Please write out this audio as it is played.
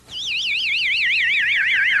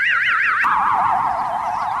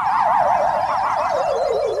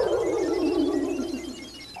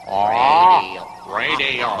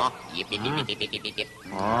Radio.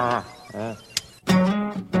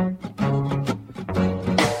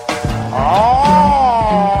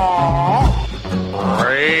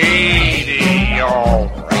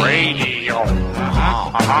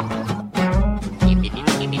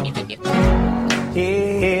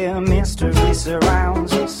 Here, mystery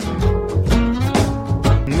surrounds us.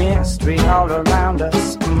 Mystery all around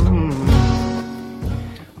us.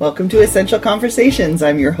 Welcome to Essential Conversations.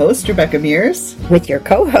 I'm your host, Rebecca Mears. With your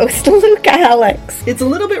co-host, Luca Alex. It's a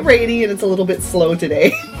little bit rainy and it's a little bit slow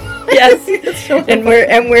today. Yes, and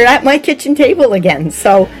we're at my kitchen table again,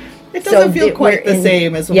 so it doesn't feel quite the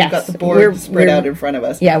same as when we've got the board spread out in front of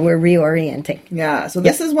us. Yeah, we're reorienting. Yeah, so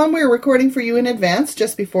this is one we're recording for you in advance,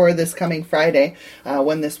 just before this coming Friday,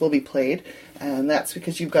 when this will be played. And that's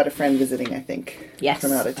because you've got a friend visiting, I think,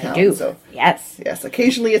 from out of town. I do. So, yes.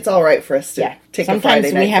 Occasionally it's all right for us to take a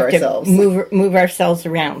Friday night for ourselves. Sometimes we have to move ourselves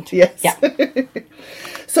around. Yes. Yeah.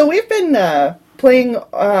 So we've been playing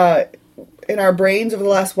in our brains over the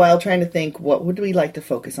last while, trying to think, what would we like to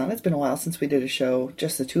focus on? It's been a while since we did a show,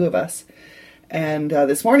 just the two of us. And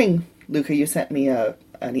this morning, Luca, you sent me an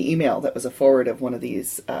email that was a forward of one of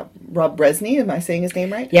these. Rob Bresney, am I saying his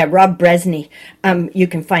name right? Yeah, Rob Bresney. You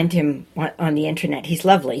can find him on the internet. He's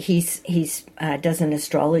lovely. He's does an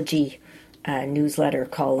astrology newsletter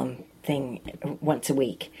column thing once a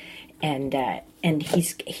week, and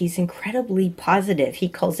he's incredibly positive. He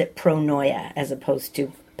calls it pronoia as opposed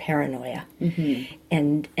to paranoia,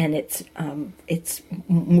 and it's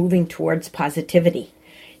moving towards positivity.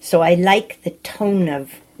 So I like the tone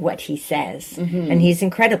of what he says, and he's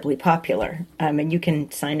incredibly popular. And you can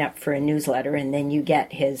sign up for a newsletter, and then you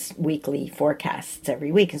get his weekly forecasts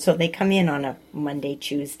every week. And so they come in on a Monday,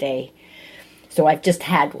 Tuesday. So I've just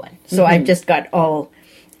had one. So I've just got all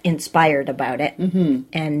inspired about it,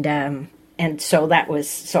 and so that was.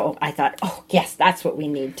 So I thought, oh yes, that's what we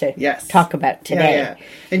need to talk about today. Yeah.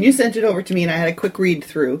 And you sent it over to me, and I had a quick read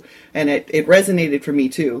through, and it resonated for me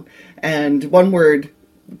too. And one word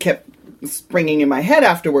kept springing in my head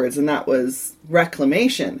afterwards, and that was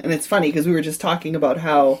reclamation. And it's funny because we were just talking about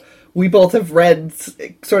how we both have read,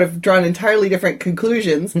 sort of drawn entirely different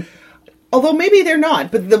conclusions, although maybe they're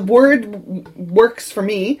not, but the word works for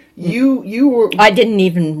me. You were... I didn't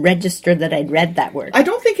even register that I'd read that word. I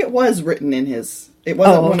don't think it was written in his... It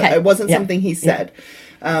wasn't it wasn't something he said.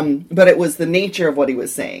 But it was the nature of what he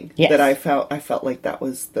was saying that I felt like that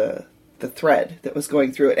was the thread that was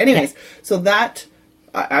going through it. Anyways, so that...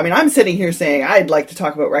 I mean, I'm sitting here saying I'd like to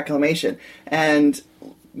talk about reclamation, and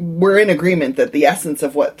we're in agreement that the essence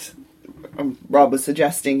of what Rob was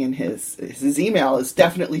suggesting in his email is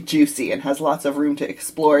definitely juicy and has lots of room to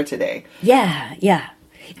explore today. Yeah.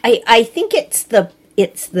 I think it's the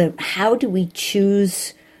how do we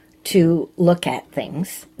choose to look at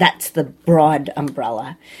things? That's the broad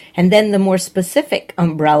umbrella. And then the more specific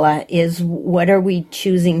umbrella is what are we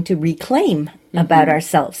choosing to reclaim about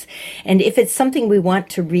ourselves? And if it's something we want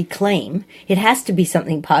to reclaim, it has to be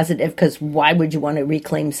something positive, because why would you want to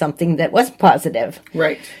reclaim something that wasn't positive?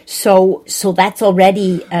 Right. So that's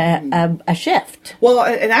already a shift. Well,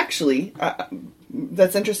 and actually,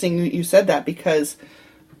 that's interesting you said that, because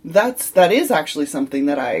that is actually something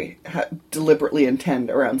that I deliberately intend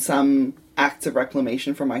around some acts of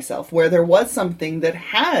reclamation for myself, where there was something that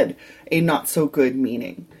had a not so good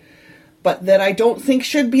meaning, but that I don't think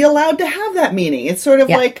should be allowed to have that meaning. It's sort of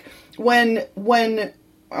like when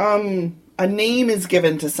a name is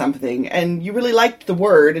given to something and you really liked the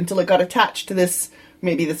word until it got attached to this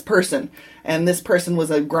person, and this person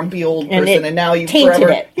was a grumpy old person, and now you tainted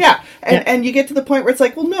it. Yeah. And you get to the point where it's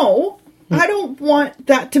like, well, no, I don't want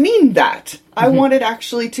that to mean that. I want it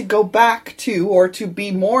actually to go back to, or to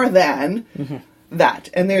be more than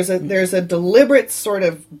that. And there's a deliberate sort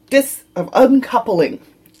of uncoupling.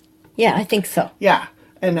 Yeah, I think so. Yeah.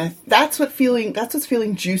 And that's what's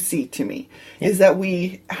feeling juicy to me, is that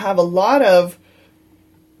we have a lot of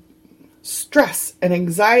stress and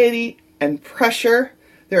anxiety and pressure.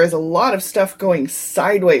 There is a lot of stuff going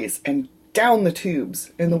sideways and down the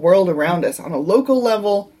tubes in the world around us, on a local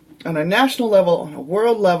level, on a national level, on a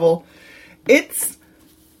world level. It's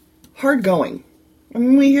hard going. I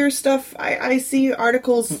mean, we hear stuff, I see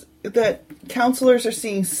articles that counselors are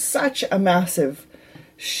seeing such a massive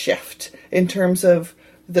shift in terms of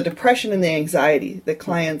the depression and the anxiety that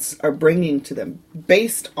clients are bringing to them,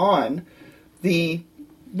 based on the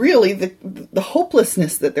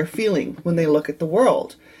hopelessness that they're feeling when they look at the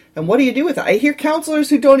world. And what do you do with that? I hear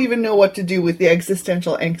counselors who don't even know what to do with the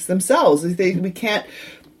existential angst themselves. We can't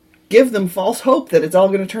give them false hope that it's all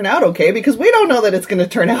going to turn out okay, because we don't know that it's going to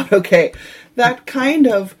turn out okay. That kind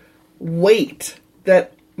of weight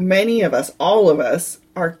that many of us, all of us,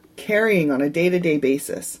 are carrying on a day-to-day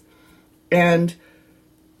basis. And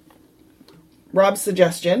Rob's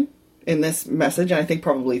suggestion in this message, and I think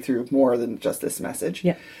probably through more than just this message,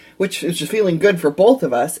 Yeah. which is just feeling good for both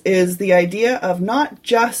of us, is the idea of not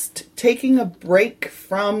just taking a break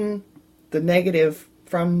from the negative,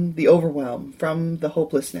 from the overwhelm, from the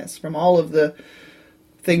hopelessness, from all of the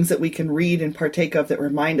things that we can read and partake of that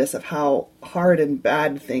remind us of how hard and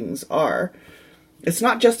bad things are. It's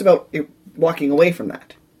not just about walking away from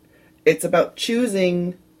that. It's about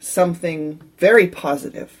choosing something very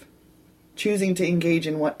positive, choosing to engage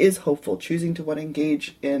in what is hopeful, choosing to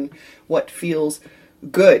engage in what feels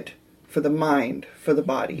good for the mind, for the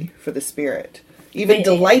body, for the spirit, even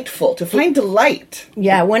delightful, to find delight.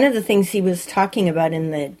 Yeah, one of the things he was talking about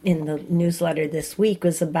in the newsletter this week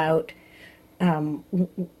was about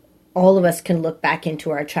all of us can look back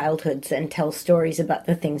into our childhoods and tell stories about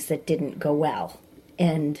the things that didn't go well,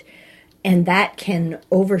 and that can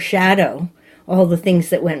overshadow all the things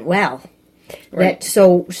that went well. Right.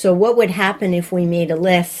 So what would happen if we made a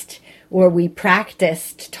list or we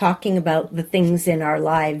practiced talking about the things in our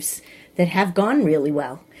lives that have gone really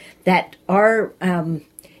well, that are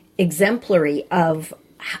exemplary of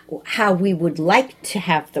how we would like to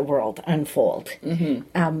have the world unfold.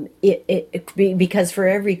 Because for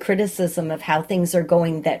every criticism of how things are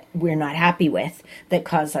going that we're not happy with, that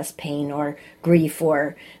cause us pain or grief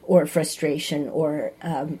or frustration or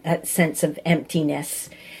a sense of emptiness,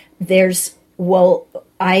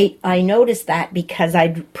 I notice that because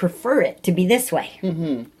I'd prefer it to be this way.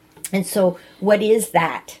 And so what is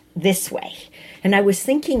that this way? And I was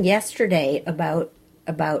thinking yesterday about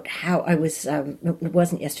how I was, it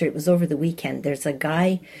wasn't yesterday, it was over the weekend. There's a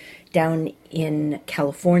guy down in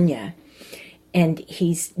California, and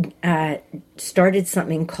he's started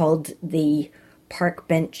something called the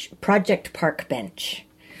Project Park Bench.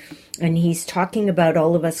 And he's talking about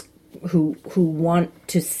all of us who want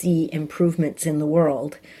to see improvements in the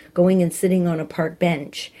world, going and sitting on a park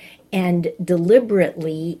bench and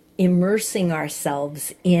deliberately immersing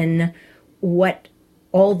ourselves in what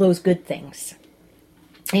all those good things,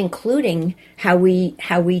 including how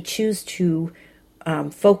we choose to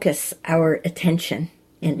focus our attention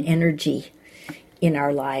and energy in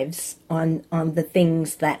our lives on the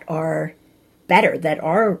things that are better, that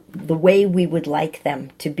are the way we would like them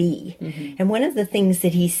to be. And one of the things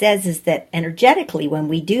that he says is that energetically, when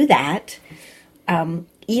we do that,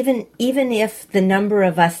 even if the number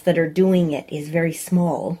of us that are doing it is very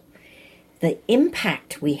small, the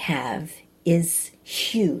impact we have is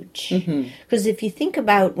huge. Because if you think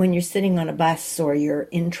about when you're sitting on a bus or you're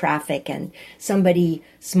in traffic and somebody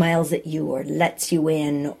smiles at you or lets you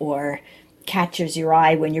in or catches your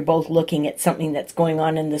eye when you're both looking at something that's going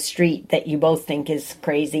on in the street that you both think is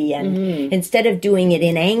crazy, and instead of doing it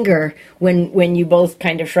in anger when you both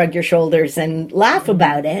kind of shrug your shoulders and laugh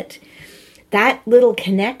about it, that little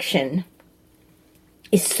connection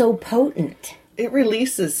is so potent. It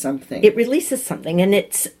releases something.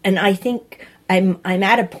 And I think I'm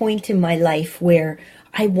at a point in my life where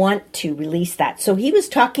I want to release that. So he was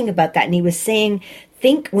talking about that, and he was saying,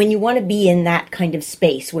 think when you want to be in that kind of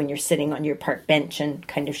space, when you're sitting on your park bench and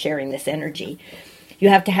kind of sharing this energy, you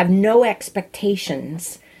have to have no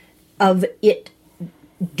expectations of it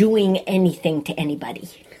doing anything to anybody.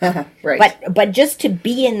 Right. But just to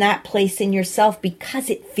be in that place in yourself because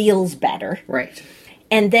it feels better. Right.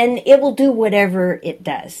 And then it will do whatever it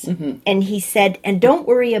does. And he said, and don't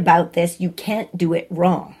worry about this, you can't do it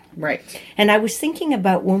wrong. Right. And I was thinking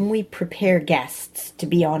about when we prepare guests to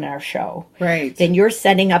be on our show. Right. Then you're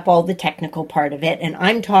setting up all the technical part of it, and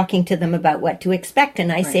I'm talking to them about what to expect.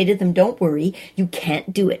 And I say to them, don't worry, you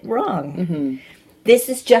can't do it wrong. This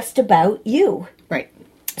is just about you. Right.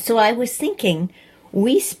 So I was thinking,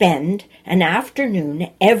 we spend an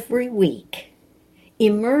afternoon every week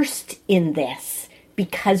immersed in this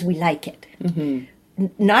because we like it.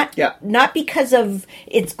 Not because of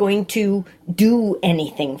it's going to do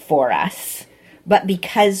anything for us, but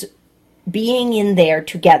because being in there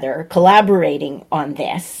together, collaborating on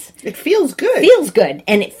this, it feels good.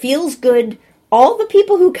 And it feels good. All the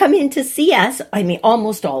people who come in to see us, I mean,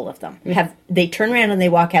 almost all of them they turn around and they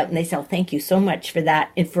walk out and they say, oh, thank you so much for that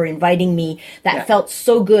and for inviting me. That felt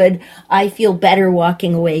so good. I feel better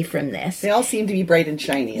walking away from this. They all seem to be bright and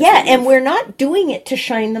shiny. Yeah, and we're not doing it to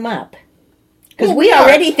shine them up. Because we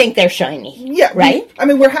already think they're shiny. Yeah. Right?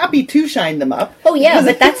 We're happy to shine them up. Oh, yeah,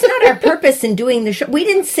 but that's not our purpose in doing the show. We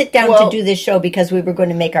didn't sit down to do this show because we were going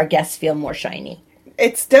to make our guests feel more shiny.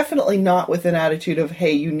 It's definitely not with an attitude of,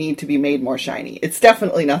 hey, you need to be made more shiny. It's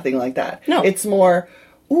definitely nothing like that. No. It's more,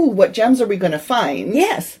 ooh, what gems are we going to find?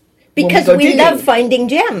 Yes. Because go we digging. love finding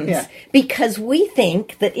gems. Yeah. Because we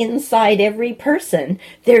think that inside every person,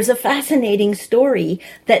 there's a fascinating story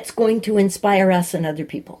that's going to inspire us and other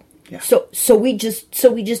people. Yeah. So we just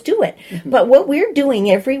do it. But what we're doing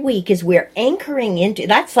every week is we're anchoring into,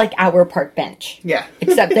 that's like our park bench. Yeah.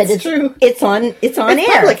 Except that it's true. it's on It's air.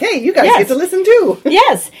 public. Hey, you guys Yes. get to listen too.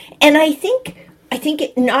 Yes, and I think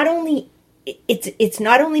it not only it's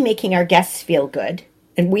not only making our guests feel good,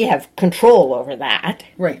 and we have control over that,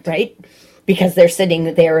 Right. because they're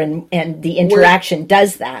sitting there and the interaction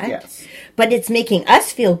does that. Yes. But it's making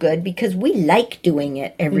us feel good because we like doing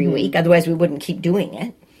it every week. Otherwise, we wouldn't keep doing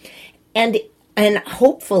it. And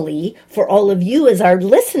hopefully for all of you as our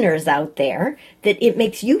listeners out there, that it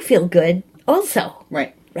makes you feel good also.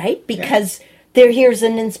 Right. Right? Because here's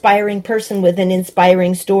an inspiring person with an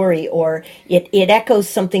inspiring story, or it echoes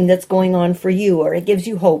something that's going on for you, or it gives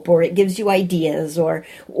you hope, or it gives you ideas, or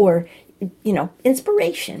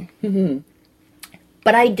inspiration. Mm-hmm.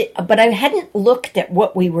 But I hadn't looked at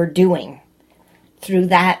what we were doing through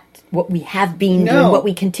that, what we have been doing, what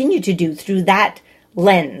we continue to do through that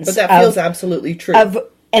lens. But that feels absolutely true.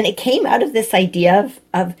 And it came out of this idea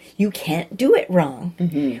of you can't do it wrong.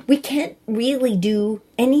 Mm-hmm. We can't really do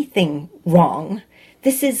anything wrong.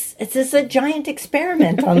 This is a giant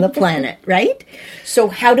experiment on the planet, right? So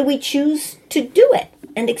how do we choose to do it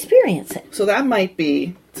and experience it? So that might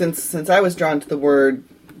be, since I was drawn to the word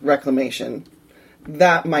reclamation,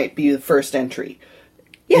 that might be the first entry.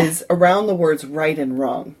 Yeah. Is around the words right and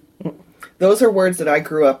wrong. Those are words that I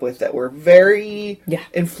grew up with that were very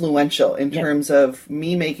influential in terms of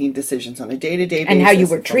me making decisions on a day-to-day basis. And how you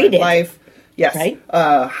were treated. Life. Yes. Right?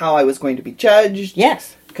 How I was going to be judged.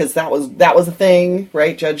 Yes. Because that was a thing,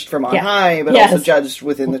 right? Judged from on high, but also judged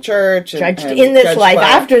within the church. Judged in this life,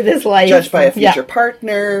 after this life. Judged by a future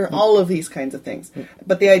partner, all of these kinds of things.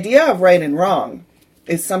 But the idea of right and wrong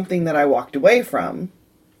is something that I walked away from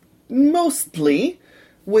mostly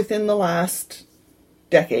within the last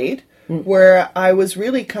decade, where I was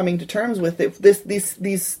really coming to terms with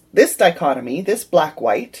this dichotomy, this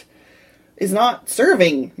black-white, is not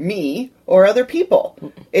serving me or other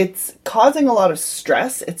people. It's causing a lot of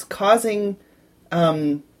stress. It's causing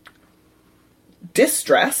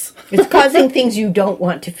distress. It's causing things you don't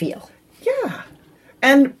want to feel. Yeah.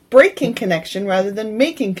 And breaking connection rather than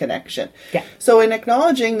making connection. Yeah. So in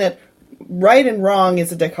acknowledging that right and wrong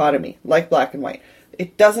is a dichotomy, like black and white,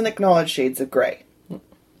 it doesn't acknowledge shades of gray.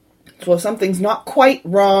 So if something's not quite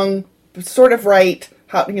wrong, but sort of right,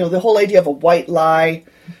 how, the whole idea of a white lie,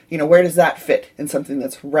 where does that fit in something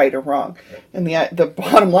that's right or wrong? And the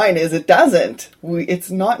bottom line is it doesn't. It's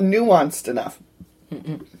not nuanced enough.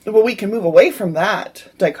 Well, we can move away from that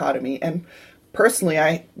dichotomy. And personally,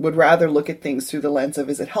 I would rather look at things through the lens of,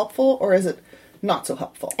 is it helpful or is it not so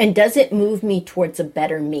helpful? And does it move me towards a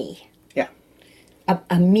better me? Yeah.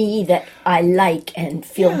 A me that I like and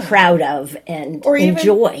feel proud of and or even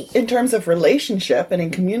enjoy. In terms of relationship and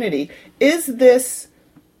in community, is this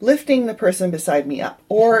lifting the person beside me up?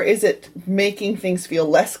 Or is it making things feel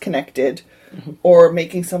less connected or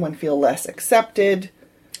making someone feel less accepted?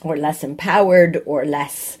 Or less empowered or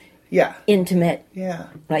less intimate. Yeah.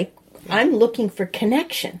 Like, I'm looking for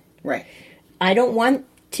connection. Right. I don't want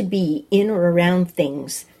to be in or around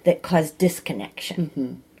things that cause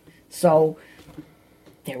disconnection. So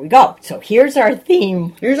there we go. So here's our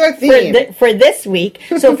theme. Here's our theme. For this week.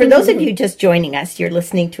 So for those of you just joining us, you're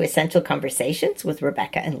listening to Essential Conversations with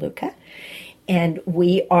Rebecca and Luca. And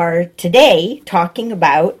we are today talking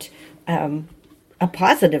about a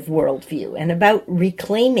positive worldview and about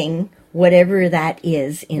reclaiming whatever that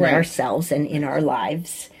is in ourselves and in our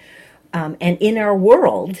lives and in our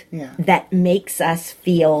world that makes us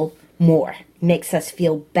feel more, makes us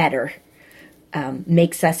feel better,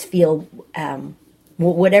 makes us feel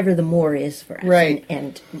whatever the more is for us. Right.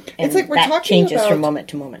 And it's like we're that talking changes about, from moment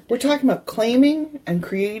to moment. We're talking about claiming and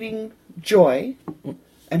creating joy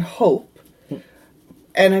and hope.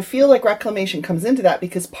 And I feel like reclamation comes into that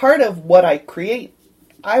because part of what I create,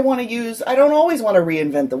 I want to use, I don't always want to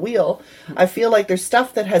reinvent the wheel. I feel like there's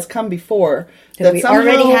stuff that has come before that we somehow,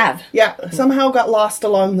 already have. Yeah, somehow got lost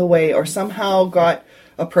along the way or somehow got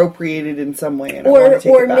appropriated in some way. And I want to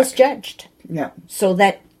take or it back. misjudged. Yeah. So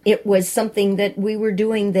that it was something that we were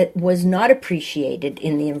doing that was not appreciated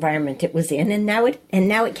in the environment it was in, and now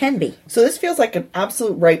it can be. So this feels like an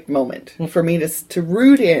absolute right moment for me to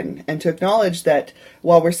root in and to acknowledge that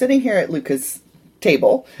while we're sitting here at Luca's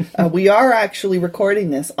table, we are actually recording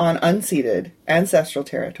this on unceded ancestral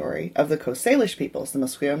territory of the Coast Salish peoples, the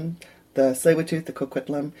Musqueam, the Tsleil-Waututh, the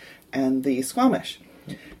Coquitlam, and the Squamish.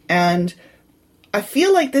 And I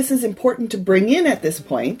feel like this is important to bring in at this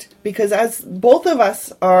point because as both of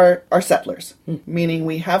us are settlers, meaning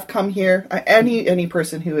we have come here, any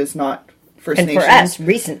person who is not First And Nations. for us,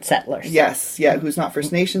 recent settlers. Yes, yeah, who's not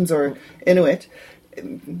First Nations or Inuit,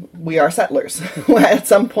 we are settlers. At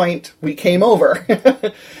some point, we came over.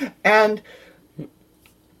 And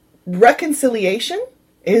reconciliation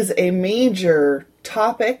is a major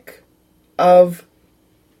topic of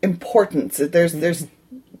importance. It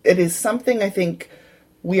is something I think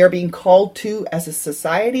we are being called to as a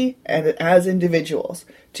society and as individuals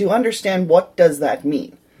to understand what does that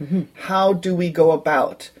mean. How do we go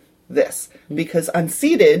about this? Because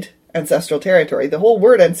unceded ancestral territory, the whole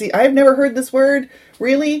word unceded, I've never heard this word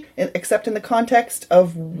really, except in the context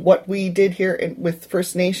of what we did here with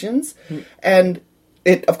First Nations. And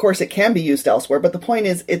it, of course, it can be used elsewhere, but the point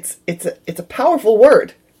is it's a powerful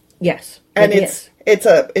word. Yes. And it it's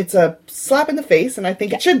a slap in the face, and I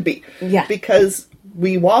think it should be. Yeah. Because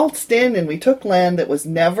we waltzed in and we took land that was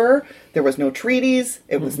never, there was no treaties,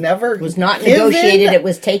 it was never It was not given. negotiated, it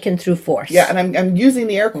was taken through force. Yeah, and I'm using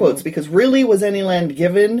the air quotes because really was any land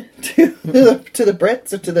given to the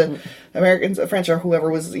Brits or to the Americans, French, or whoever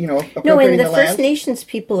was, appropriating No, and the the First land? Nations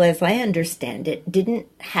people, as I understand it, didn't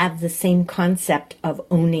have the same concept of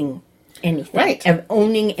owning anything. Right. Of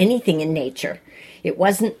owning anything in nature. It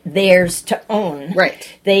wasn't theirs to own. Right.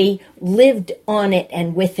 They lived on it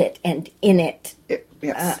and with it and in it.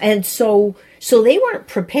 Yes. And so they weren't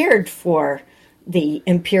prepared for the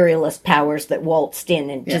imperialist powers that waltzed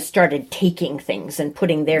in and just started taking things and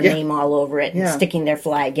putting their name all over it and sticking their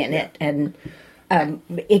flag in it. And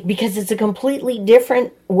because it's a completely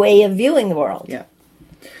different way of viewing the world. Yeah.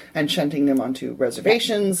 And shunting them onto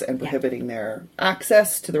reservations and prohibiting their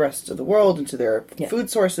access to the rest of the world and to their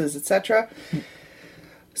food sources, etc.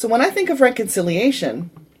 So when I think of reconciliation,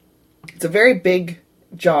 it's a very big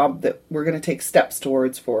job that we're going to take steps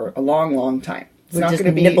towards for a long, long time. It's We're not just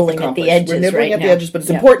going to be nibbling at the accomplished. edges We're nibbling right at the now. edges, but it's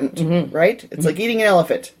Yeah. important, right? It's like eating an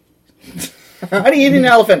elephant. How do you eat an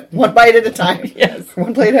elephant? One bite at a time. Yes.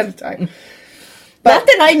 One plate at a time. Not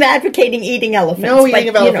that I'm advocating eating elephants. No but, eating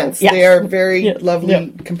of elephants. yes. They are very Yeah. lovely Yeah.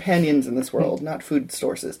 companions in this world, not food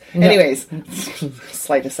sources. Anyways,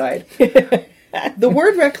 slight aside. The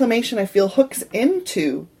word reclamation, I feel, hooks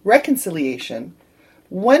into reconciliation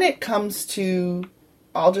when it comes to,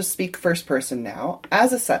 I'll just speak first person now,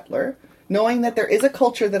 as a settler, knowing that there is a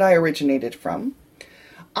culture that I originated from.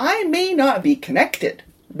 I may not be connected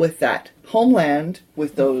with that homeland,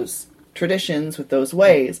 with those traditions, with those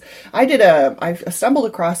ways. I stumbled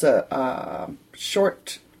across a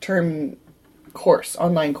short-term course,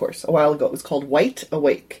 online course, a while ago. It was called White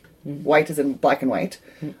Awake. White is in black and white.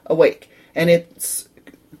 Awake. And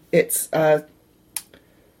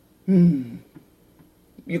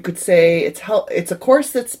you could say it's a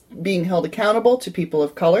course that's being held accountable to people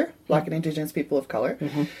of color, Black and Indigenous people of color,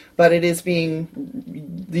 but it is the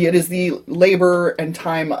labor and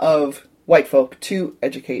time of white folk to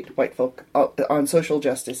educate white folk on social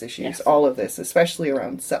justice issues, Yes. all of this, especially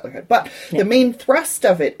around settlerhood. But the main thrust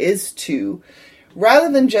of it is to, rather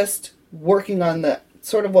than just working on the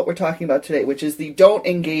sort of what we're talking about today, which is the don't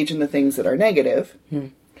engage in the things that are negative,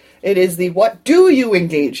 it is the what do you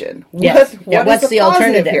engage in? Yes. What What's is the positive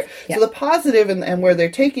alternative? here? Yeah. So the positive and where they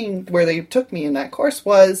took me in that course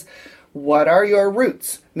was, what are your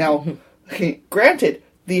roots? Now, granted,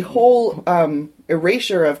 the whole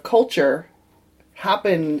erasure of culture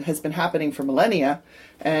has been happening for millennia,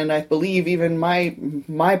 and I believe even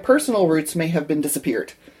my personal roots may have been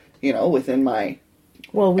disappeared, within my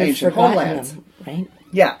Well, we've ancient forgotten homelands. them, right?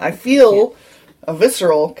 Yeah, I feel a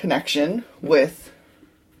visceral connection with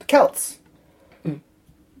the Celts.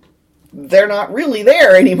 They're not really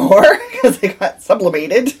there anymore because they got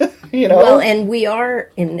sublimated, Well, and we are,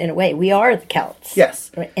 in a way, we are the Celts.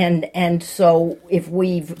 Yes. And so if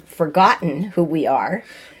we've forgotten who we are,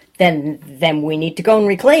 then we need to go and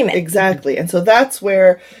reclaim it. Exactly. And so that's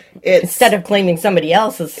where it's... Instead of claiming somebody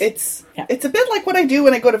else's. It's a bit like what I do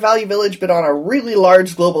when I go to Value Village, but on a really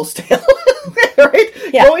large global scale, right?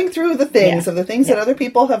 Yeah. Going through the things Yeah. of the things that other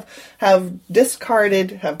people have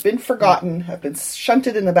discarded, have been forgotten, have been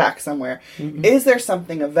shunted in the back somewhere. Is there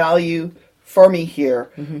something of value for me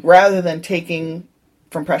here, rather than taking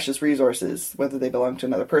from precious resources, whether they belong to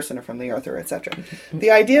another person or from the earth or etc.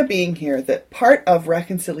 The idea being here that part of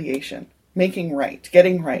reconciliation, making right,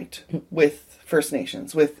 getting right with First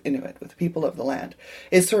Nations, with Inuit, with people of the land,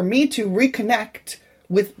 is for me to reconnect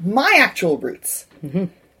with my actual roots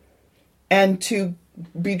and to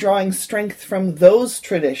be drawing strength from those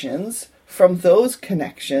traditions, from those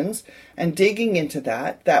connections, and digging into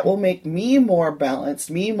that will make me more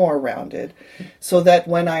balanced, me more rounded, so that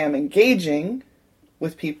when I am engaging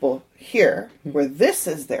with people here, where this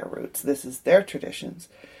is their roots, this is their traditions,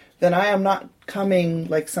 then I am not coming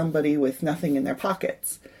like somebody with nothing in their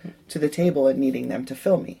pockets to the table and needing them to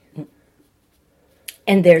fill me.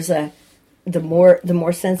 And there's the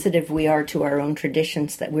more sensitive we are to our own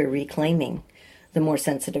traditions that we're reclaiming, the more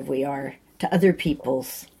sensitive we are to other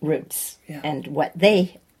people's roots and what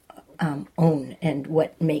they own and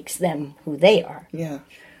what makes them who they are. Yeah.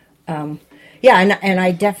 And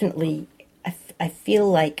I definitely, I feel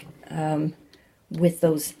like with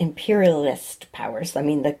those imperialist powers, I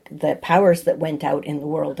mean the powers that went out in the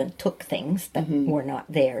world and took things that were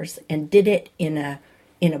not theirs and did it in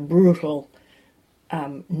a brutal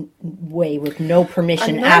way with no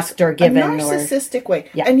permission asked or given, a narcissistic way.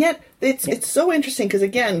 Yeah. And yet it's so interesting because,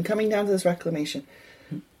 again, coming down to this reclamation,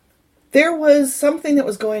 there was something that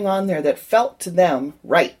was going on there that felt to them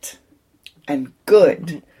right and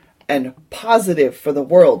good and positive for the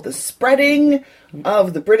world. The spreading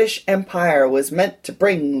of the British Empire was meant to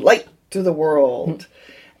bring light to the world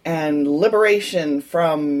and liberation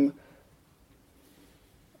from...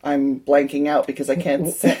 I'm blanking out because I can't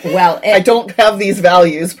say... Well, I don't have these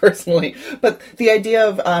values personally. But the idea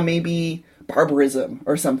of maybe barbarism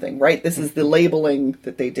or something, right? This is the labeling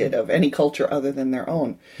that they did of any culture other than their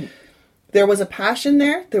own. There was a passion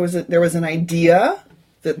there. There was an idea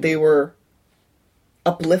that they were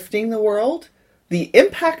uplifting the world. The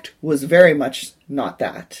impact was very much not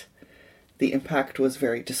that. The impact was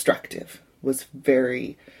very destructive, was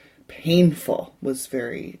very painful, was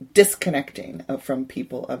very disconnecting from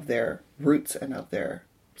people of their roots and of their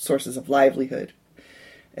sources of livelihood,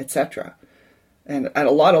 etc. And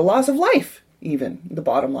a lot of loss of life, even, the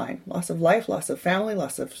bottom line. Loss of life, loss of family,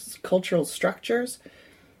 loss of cultural structures.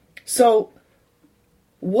 So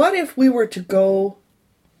what if we were to go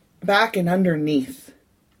back and underneath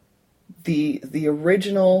the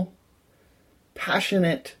original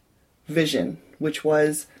passionate vision, which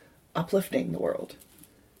was uplifting the world?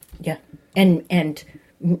 Yeah, and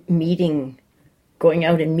meeting, going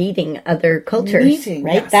out and meeting other cultures,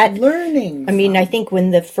 right? Yes, that learning. I mean, I think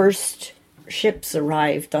when the first ships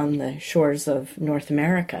arrived on the shores of North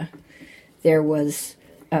America, there was,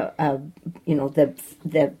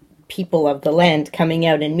 the people of the land coming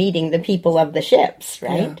out and meeting the people of the ships,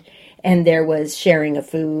 right? Yeah. And there was sharing of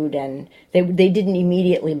food, and they didn't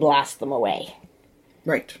immediately blast them away,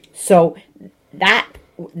 right? So that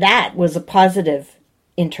was a positive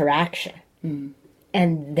interaction,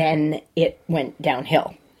 and then it went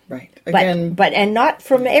downhill. Right. Again, but not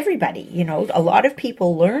from everybody. A lot of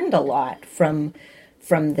people learned a lot from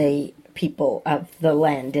the people of the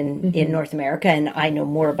land in North America, and I know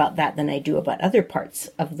more about that than I do about other parts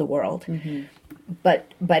of the world.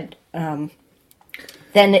 But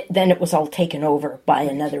then it was all taken over by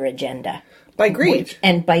another agenda, by greed,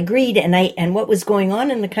 and what was going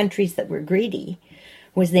on in the countries that were greedy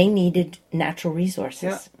was they needed natural resources.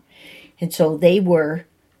 Yeah. And so they were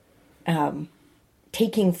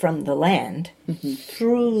taking from the land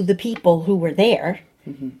through the people who were there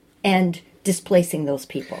and displacing those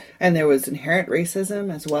people. And there was inherent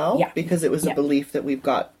racism as well, because it was a Yeah. belief that we've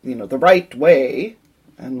got, the right way,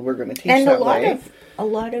 and we're going to teach that way. And a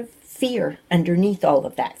lot of fear underneath all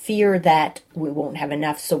of that. Fear that we won't have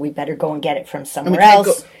enough, so we better go and get it from somewhere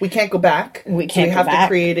else. We can't go back. We can't so we have go back. to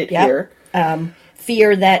create it Yep. here.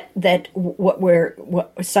 Fear that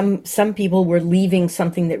some people were leaving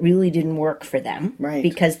something that really didn't work for them, right?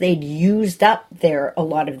 Because they'd used up a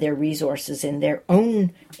lot of their resources in their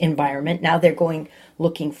own environment. Now they're going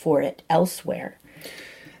looking for it elsewhere.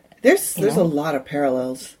 There's a lot of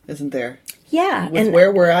parallels, isn't there? Yeah, with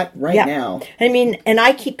where we're at right now. I mean, and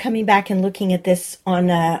I keep coming back and looking at this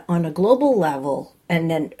on a global level,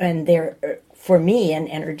 and there for me an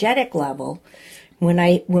energetic level.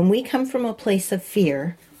 When we come from a place of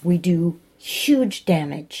fear, we do huge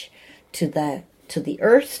damage to the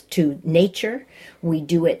earth, to nature. We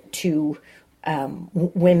do it to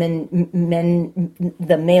women, men.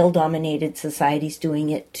 The male-dominated society's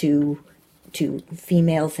doing it to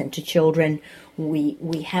females and to children. We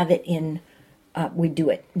have it in. We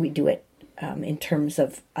do it in terms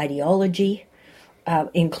of ideology,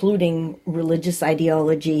 including religious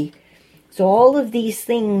ideology. So all of these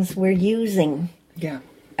things we're using. Yeah.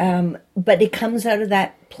 But it comes out of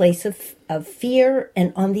that place of fear.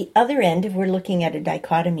 And on the other end, if we're looking at a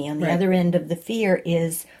dichotomy, on the other end of the fear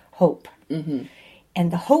is hope. Mm-hmm.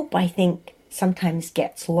 And the hope, I think, sometimes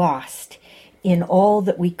gets lost in all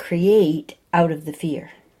that we create out of the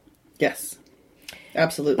fear. Yes,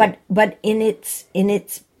 absolutely. But in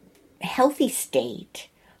its healthy state,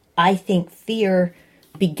 I think fear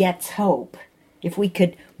begets hope. If we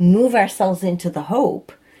could move ourselves into the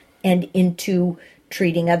hope and into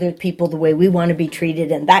treating other people the way we want to be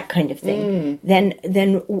treated and that kind of thing, then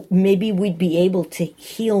maybe we'd be able to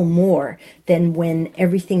heal more than when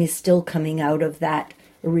everything is still coming out of that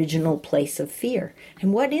original place of fear.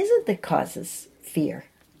 And what is it that causes fear?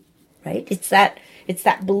 Right? It's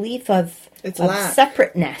that belief of lack.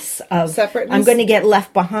 separateness, of Separateness. I'm going to get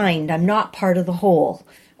left behind. I'm not part of the whole.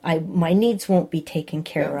 My needs won't be taken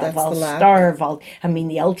care Yeah, of. that's I'll the lack. starve.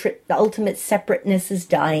 The ultimate separateness is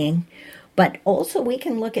dying. But also we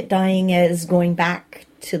can look at dying as going back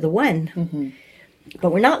to the one.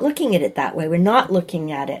 But we're not looking at it that way. We're not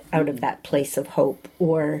looking at it out of that place of hope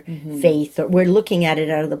or faith. Or we're looking at it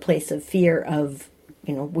out of the place of fear of,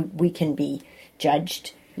 we can be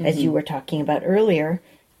judged, as you were talking about earlier,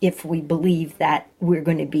 if we believe that we're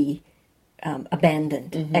going to be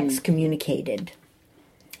abandoned, excommunicated,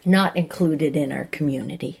 not included in our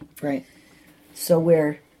community. Right. So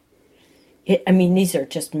these are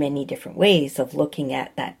just many different ways of looking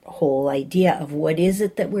at that whole idea of what is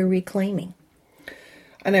it that we're reclaiming.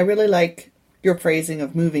 And I really like your phrasing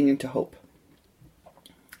of moving into hope.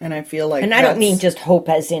 And I feel like And I don't mean just hope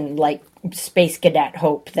as in like space cadet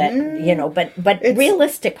hope that, but It's-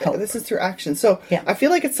 realistic hope. This is through action. So Yeah. I feel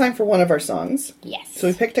like it's time for one of our songs. Yes. So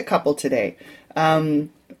we picked a couple today.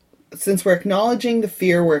 Since we're acknowledging the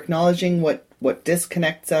fear, we're acknowledging what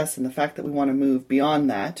disconnects us and the fact that we want to move beyond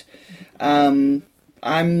that. I'm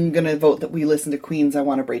going to vote that we listen to Queen's I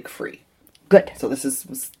Want to Break Free. Good. So this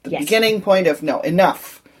was the Yes. beginning point of no,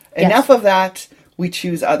 enough. Yes. Enough of that. We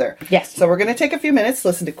choose other. Yes. So we're going to take a few minutes,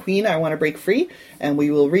 listen to Queen, I Want to Break Free, and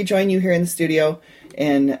we will rejoin you here in the studio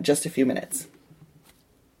in just a few minutes.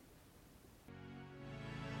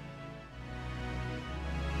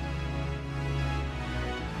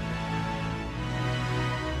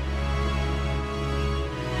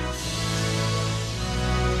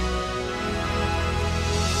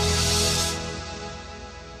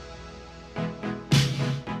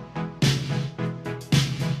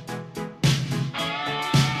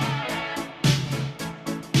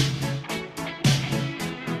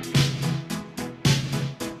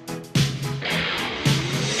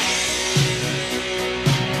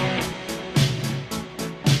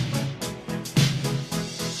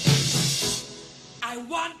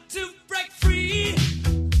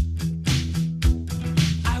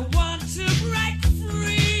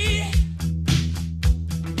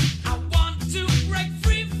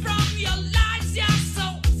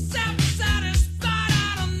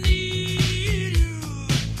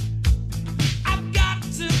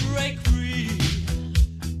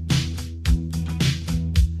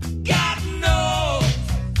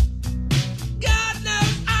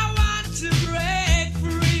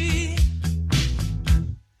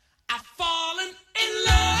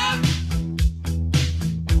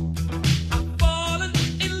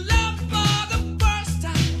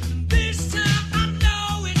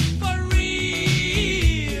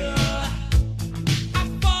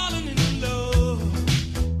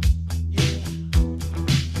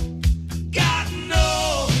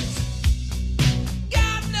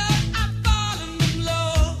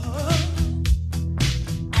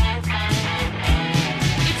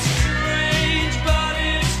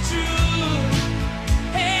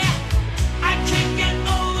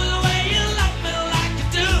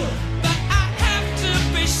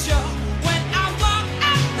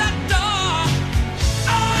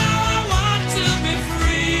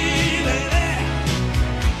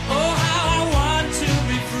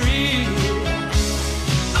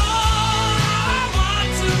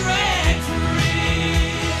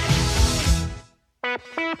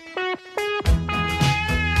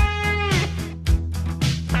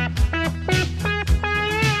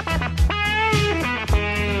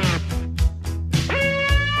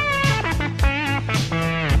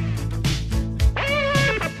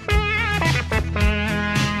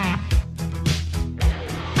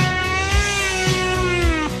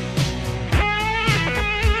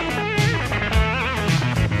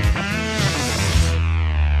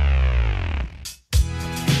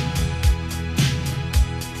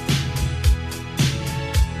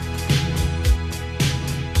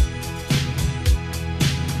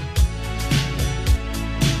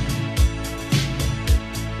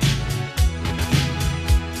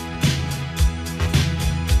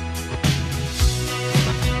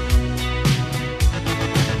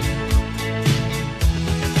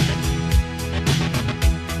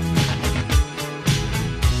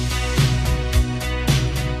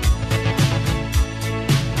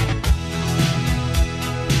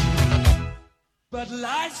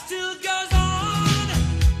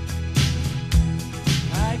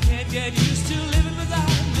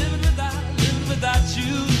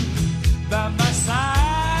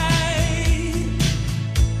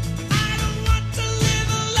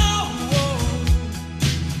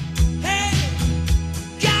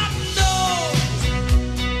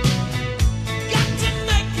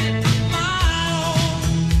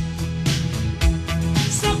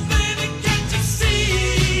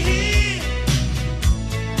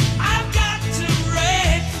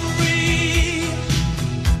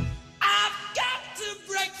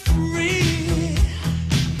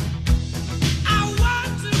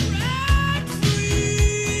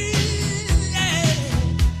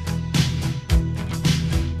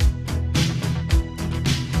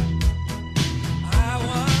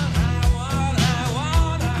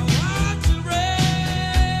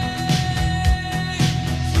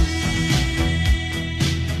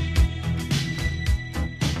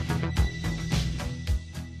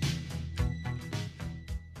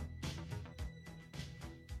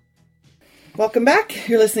 Welcome back.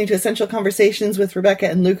 You're listening to Essential Conversations with Rebecca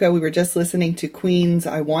and Luca. We were just listening to Queen's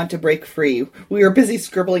I Want to Break Free. We were busy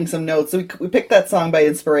scribbling some notes. So we picked that song by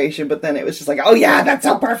inspiration, but then it was just like, oh yeah, that's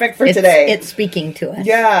so perfect for today. It's speaking to us.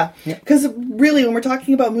 Yeah. Because really, when we're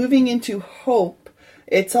talking about moving into hope,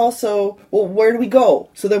 it's also, well, where do we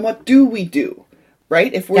go? So then what do we do?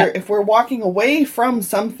 Right? If we're walking away from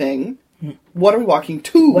something, what are we walking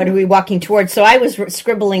to? What are we walking towards? So I was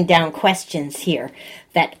scribbling down questions here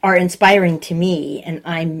that are inspiring to me, and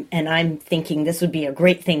I'm thinking this would be a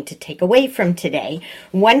great thing to take away from today.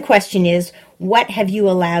 One question is, what have you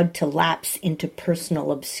allowed to lapse into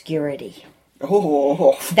personal obscurity?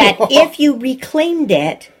 Oh. That if you reclaimed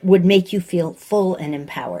it, would make you feel full and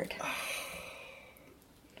empowered.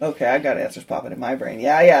 Okay, I got answers popping in my brain.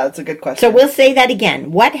 Yeah, that's a good question. So we'll say that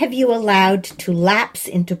again. What have you allowed to lapse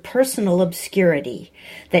into personal obscurity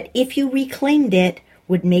that if you reclaimed it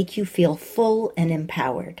would make you feel full and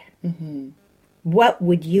empowered? Mm-hmm. What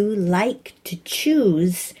would you like to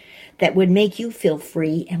choose that would make you feel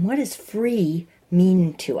free? And what does free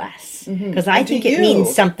mean to us? Because I think it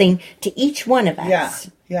means something to each one of us.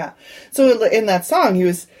 Yeah. So in that song, he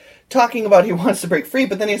was talking about he wants to break free,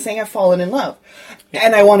 but then he's saying I've fallen in love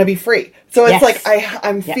and I want to be free. So it's like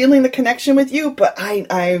I'm feeling the connection with you, but I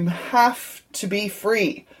have to be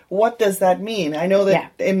free. What does that mean? I know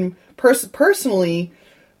that in personally,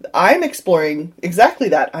 I'm exploring exactly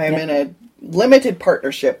that. I am in a limited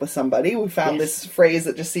partnership with somebody. We found this phrase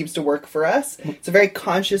that just seems to work for us. It's a very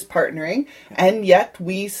conscious partnering, and yet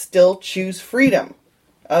we still choose freedom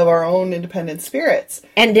of our own independent spirits.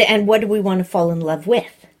 And what do we want to fall in love with?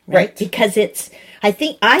 Right? Because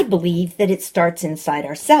I believe that it starts inside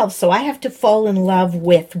ourselves. So I have to fall in love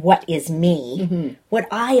with what is me, what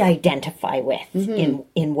I identify with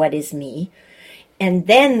in what is me. And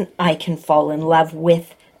then I can fall in love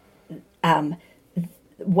with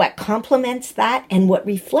what complements that and what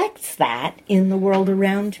reflects that in the world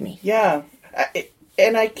around me. Yeah.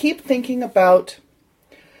 And I keep thinking about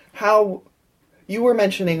how you were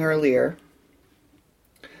mentioning earlier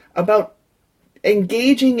about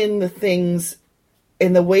engaging in the things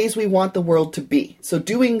in the ways we want the world to be. So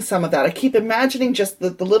doing some of that. I keep imagining just the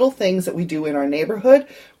little things that we do in our neighborhood,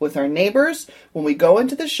 with our neighbors, when we go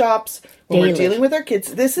into the shops, when we're dealing with our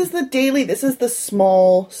kids. This is the daily, this is the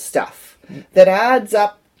small stuff that adds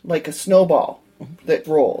up like a snowball that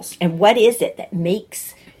rolls. And what is it that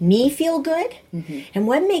makes me feel good? And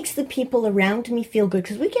what makes the people around me feel good?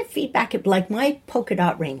 Because we get feedback like my polka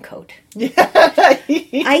dot raincoat.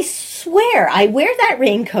 I swear, I wear that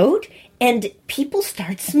raincoat and people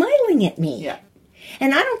start smiling at me. Yeah.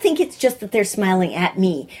 And I don't think it's just that they're smiling at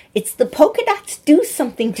me. It's the polka dots do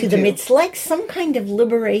something to them. It's like some kind of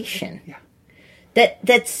liberation. Yeah.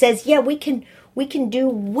 That says, we can do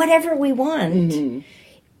whatever we want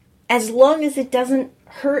as long as it doesn't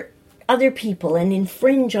hurt other people and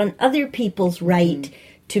infringe on other people's right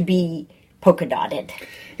to be polka dotted.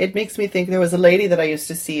 It makes me think there was a lady that I used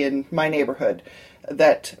to see in my neighborhood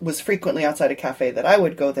that was frequently outside a cafe that I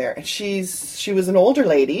would go there. And she was an older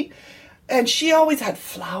lady, and she always had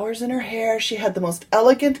flowers in her hair. She had the most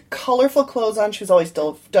elegant, colorful clothes on. She was always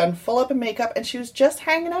still done full up in makeup, and she was just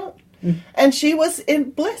hanging out. And she was in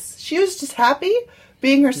bliss. She was just happy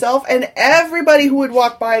being herself, and everybody who would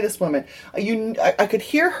walk by this woman, I could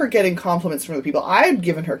hear her getting compliments from the people. I had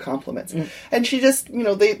given her compliments, and she just,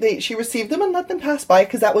 she received them and let them pass by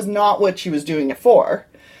because that was not what she was doing it for.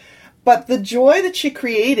 But the joy that she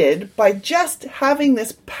created by just having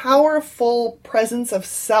this powerful presence of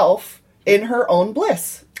self in her own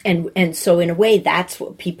bliss. And so in a way, that's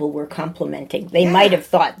what people were complimenting. They might have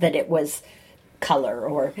thought that it was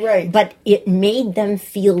color but it made them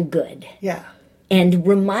feel good. Yeah. And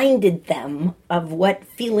reminded them of what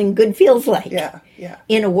feeling good feels like. Yeah.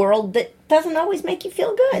 In a world that doesn't always make you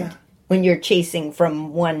feel good when you're chasing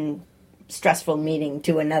from one stressful meeting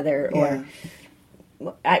to another.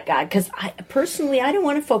 Because I personally don't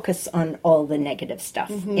want to focus on all the negative stuff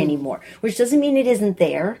anymore, which doesn't mean it isn't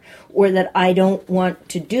there or that I don't want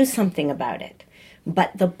to do something about it.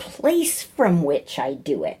 But the place from which I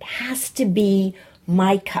do it has to be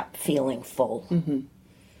my cup feeling full.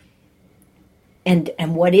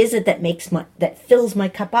 And what is it that fills my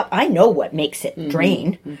cup up? I know what makes it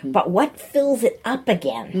drain, but what fills it up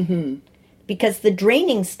again? Because the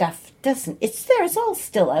draining stuff doesn't. It's there. It's all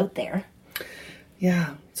still out there.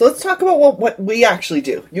 Yeah. So let's talk about what we actually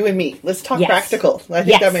do, you and me. Let's talk practical. I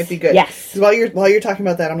think that might be good. Yes. While you're talking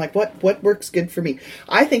about that, I'm like, what works good for me?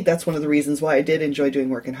 I think that's one of the reasons why I did enjoy doing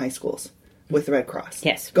work in high schools with the Red Cross.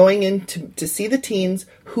 Yes. Going in to see the teens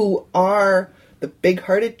who are the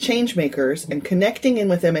big-hearted change makers and connecting in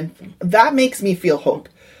with them, and that makes me feel hope.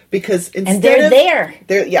 Because instead And they're of, there.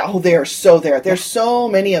 They are so there. There's so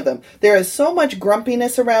many of them. There is so much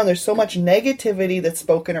grumpiness around. There's so much negativity that's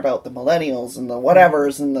spoken about the millennials and the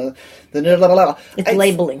whatevers and the blah, blah, blah. It's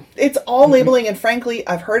labeling. It's all labeling, and frankly,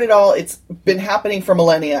 I've heard it all. It's been happening for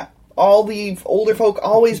millennia. All the older folk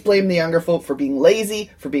always blame the younger folk for being lazy,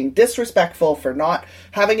 for being disrespectful, for not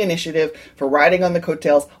having initiative, for riding on the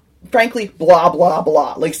coattails. Frankly, blah, blah,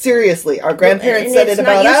 blah. Like, seriously, our grandparents And said it's it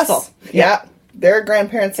not about useful. us. Yeah. Their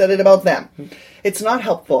grandparents said it about them. It's not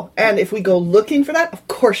helpful. And if we go looking for that, of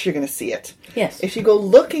course you're going to see it. Yes. If you go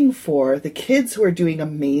looking for the kids who are doing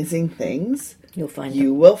amazing things, You'll find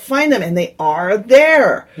you will find them, and they are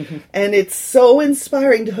there. And it's so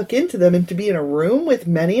inspiring to hook into them and to be in a room with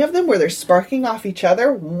many of them where they're sparking off each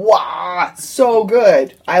other. Wow, so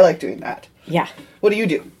good. I like doing that. Yeah. What do you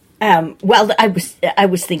do? Well, I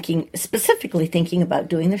was specifically thinking about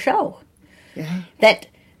doing the show. Yeah.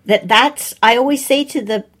 That's I always say to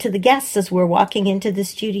the guests as we're walking into the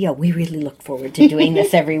studio, we really look forward to doing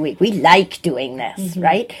this every week. We like doing this,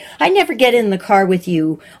 right? I never get in the car with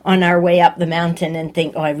you on our way up the mountain and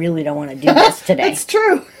think, oh, I really don't want to do this today. It's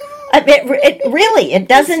true. It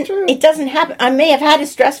doesn't true. it doesn't happen. I may have had a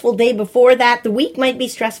stressful day before that. The week might be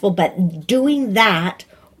stressful, but doing that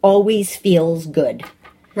always feels good.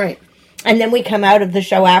 Right. And then we come out of the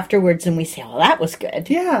show afterwards and we say, oh, that was good.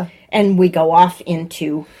 Yeah. And we go off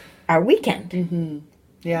into our weekend.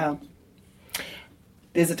 Yeah.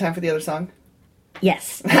 Is it time for the other song?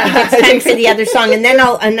 Yes. I think it's time for the other song. And then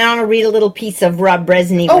I'll read a little piece of Rob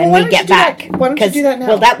Bresney when why we don't you get do that? back. Why don't you do that now?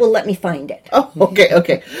 Well, that will let me find it. Oh,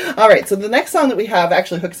 okay. All right. So the next song that we have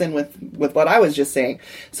actually hooks in with what I was just saying.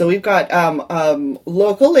 So we've got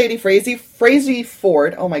local lady Frazee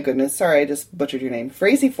Ford. Oh my goodness, sorry, I just butchered your name.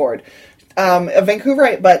 Frazee Ford. A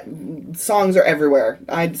Vancouverite, but songs are everywhere.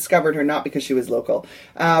 I discovered her not because she was local.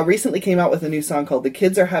 Recently came out with a new song called "The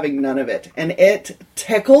Kids Are Having None of It," and it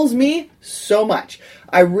tickles me so much.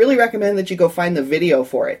 I really recommend that you go find the video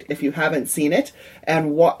for it if you haven't seen it,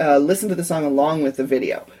 and listen to the song along with the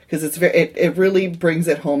video, because it really brings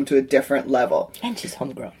it home to a different level. And she's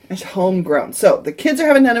homegrown. It's homegrown. So the kids are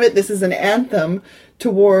having none of it. This is an anthem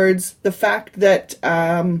towards the fact that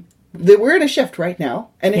that we're in a shift right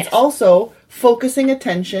now, and it's Yes. also focusing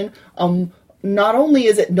attention on not only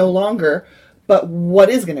is it no longer, but what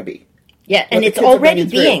is going to be. Yeah, and the it's kids are already bringing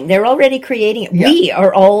through. being. They're already creating it. Yeah. We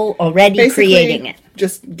are all already Basically, creating it.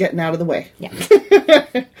 just getting out of the way. Yeah.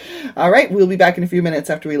 All right, we'll be back in a few minutes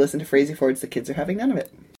after we listen to Frazee Ford's "The Kids Are Having None of It."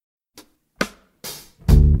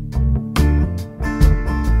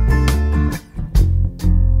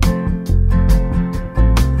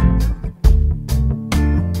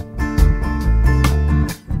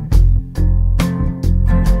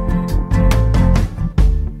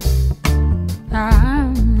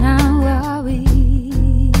 I'm not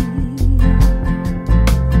worried.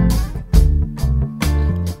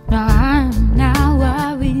 No, I'm not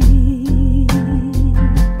worried.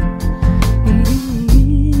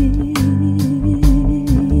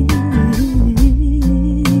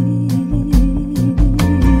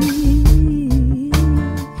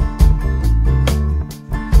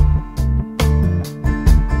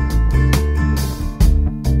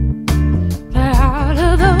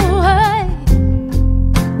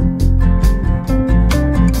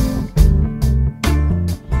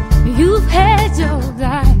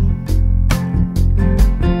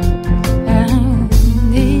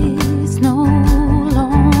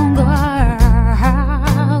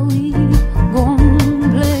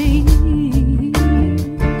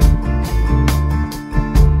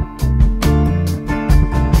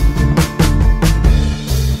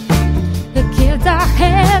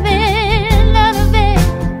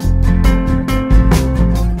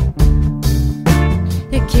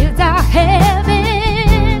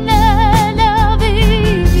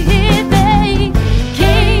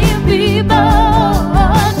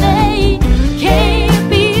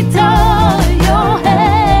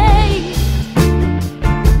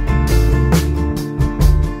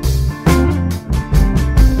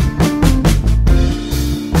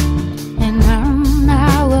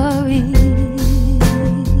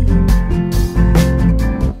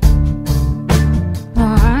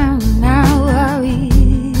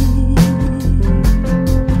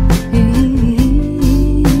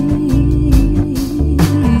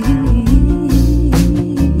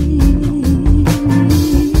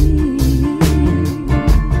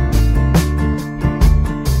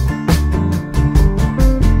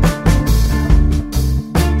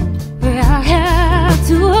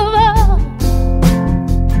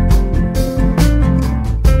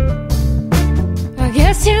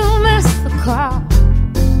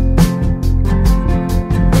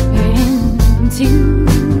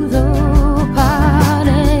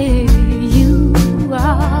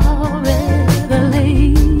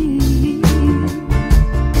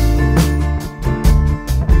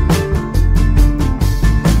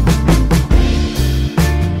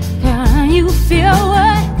 feel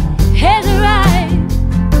what has arrived.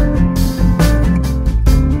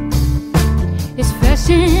 It's fresh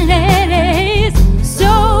and it is so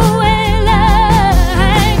alive.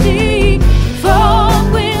 The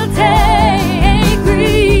fog will take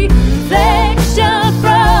reflection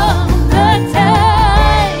from the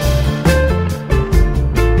tide.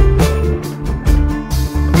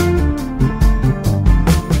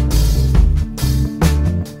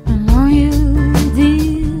 And all you do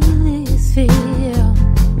is feel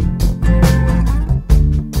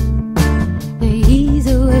the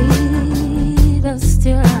easy way to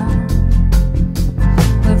steer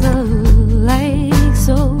of the lights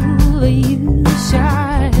over you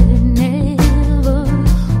shine, never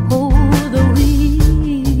hold the wheel.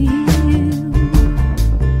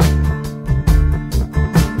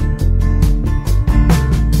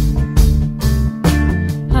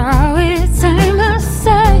 How it's time to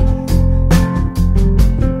say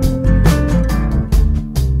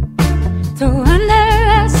to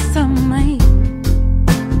underestimate.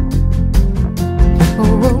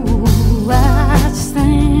 Oh, watch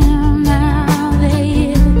them now,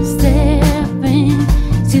 they step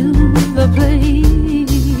into the place.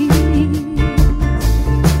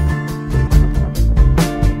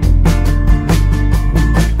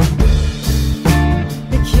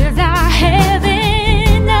 The kids are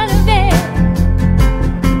having none of it.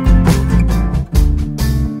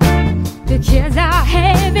 The kids are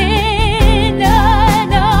having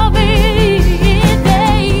none of it.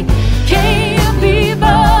 They can't be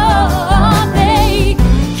born, they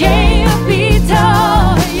can't be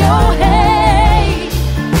taught your hate.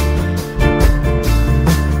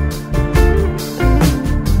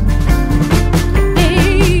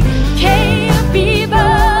 They can't be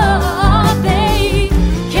born, they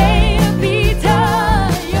can't be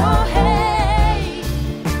taught your hate.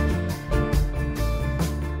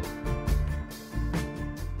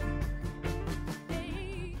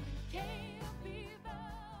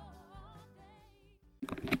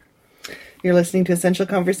 You're listening to Essential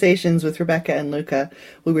Conversations with Rebecca and Luca.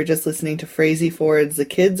 We were just listening to Frazee Ford's The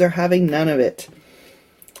Kids Are Having None of It.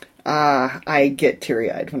 I get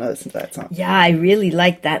teary-eyed when I listen to that song. Yeah, I really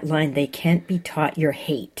like that line. They can't be taught your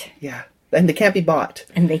hate. Yeah. And they can't be bought.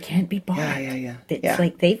 And they can't be bought. Yeah. It's Yeah.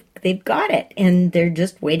 like they've got it, and they're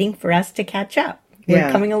just waiting for us to catch up. We're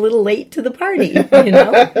Yeah. coming a little late to the party, you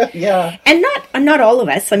know? Yeah. And not all of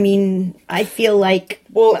us. I mean, I feel like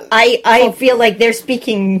Well, I feel like they're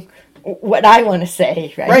speaking what I want to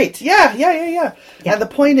say, right? Right. Yeah. Yeah. And the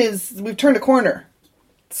point is, we've turned a corner.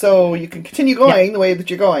 So you can continue going the way that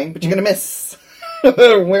you're going, but you're going to miss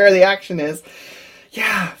where the action is.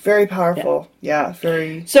 Yeah. Very powerful. Yeah.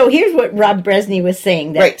 Very. So here's what Rob Bresney was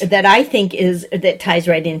saying that Right. that I think that ties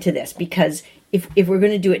right into this, because if we're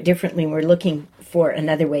going to do it differently and we're looking for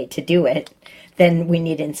another way to do it, then we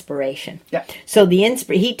need inspiration. Yeah. So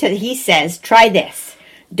he says, try this.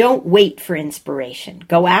 Don't wait for inspiration.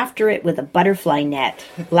 Go after it with a butterfly net,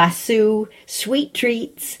 lasso, sweet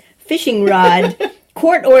treats, fishing rod,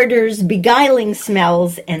 court orders, beguiling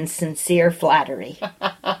smells, and sincere flattery.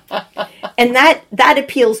 And that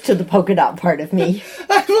appeals to the polka dot part of me.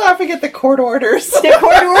 I'm laughing at the court orders. The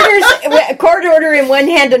a court order in one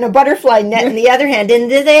hand and a butterfly net in the other hand. And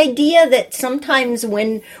the idea that sometimes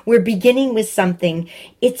when we're beginning with something,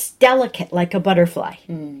 it's delicate like a butterfly.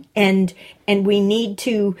 And we need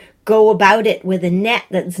to go about it with a net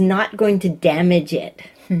that's not going to damage it.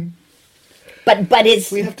 But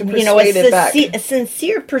it's, We have to you know, persuade it back. a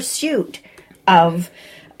sincere pursuit of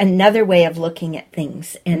another way of looking at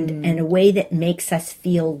things, and a way that makes us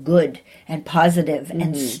feel good and positive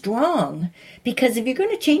and strong. Because if you're going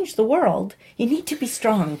to change the world, you need to be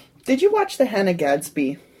strong. Did you watch the Hannah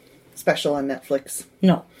Gadsby special on Netflix?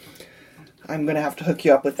 No. I'm going to have to hook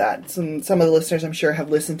you up with that. Some of the listeners, I'm sure, have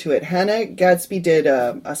listened to it. Hannah Gadsby did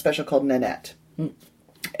a special called Nanette.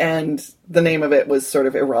 And the name of it was sort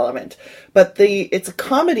of irrelevant. But it's a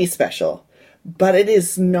comedy special. But it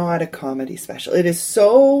is not a comedy special. It is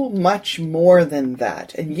so much more than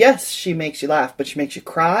that. And yes, she makes you laugh, but she makes you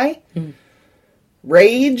cry,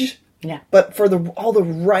 rage. Yeah. But for all the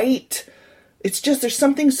right... It's just, there's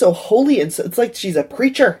something so holy, and so it's like she's a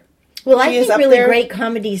preacher. Well, I She is think up really there. great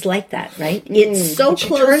comedies like that, right? It's so And she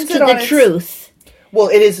close turns to it on the its- truth. Well,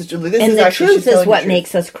 it is. This And is the actually, truth she's telling is the what truth.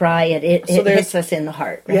 makes us cry. It So there's- hits us in the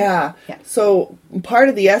heart. Right? Yeah. Yeah. So part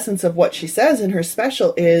of the essence of what she says in her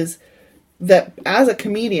special is that as a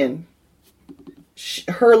comedian,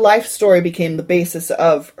 her life story became the basis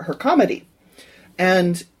of her comedy.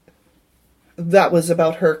 And that was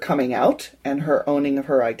about her coming out and her owning of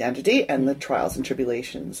her identity and the trials and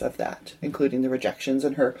tribulations of that, including the rejections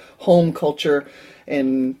and her home culture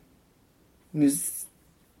in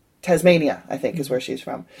Tasmania, I think, is where she's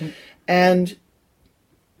from. And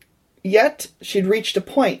yet she'd reached a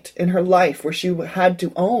point in her life where she had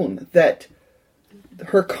to own that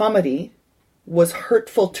her comedy was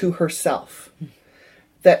hurtful to herself.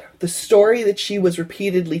 That the story that she was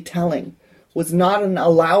repeatedly telling was not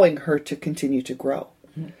allowing her to continue to grow.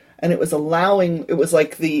 And it was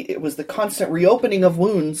the constant reopening of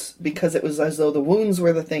wounds, because it was as though the wounds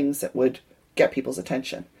were the things that would get people's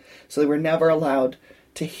attention. So they were never allowed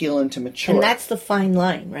to heal and to mature. And that's the fine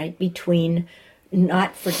line, right? Between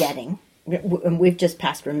not forgetting. And we've just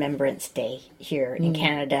passed Remembrance Day here in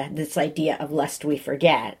Canada. This idea of lest we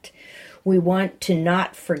forget. We want to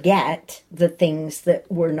not forget the things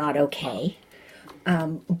that were not okay.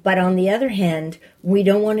 But on the other hand, we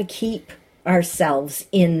don't want to keep ourselves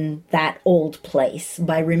in that old place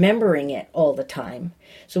by remembering it all the time.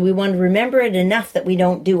 So we want to remember it enough that we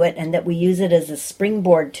don't do it, and that we use it as a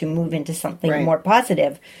springboard to move into something more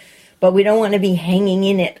positive. But we don't want to be hanging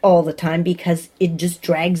in it all the time, because it just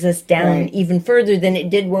drags us down even further than it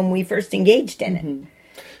did when we first engaged in it.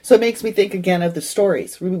 So it makes me think again of the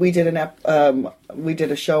stories. We did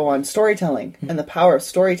a show on storytelling and the power of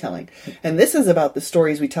storytelling. And this is about the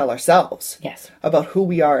stories we tell ourselves. Yes. About who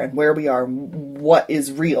we are and where we are, what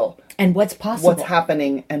is real. And what's possible. What's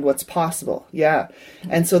happening and what's possible. Yeah.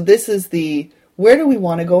 And so this is where do we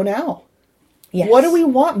want to go now? Yes. What do we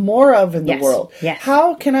want more of in the Yes. world? Yes.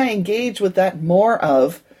 How can I engage with that more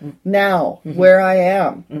of now, where I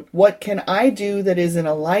am? What can I do that is in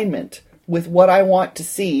alignment with what I want to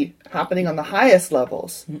see happening on the highest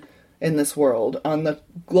levels in this world, on the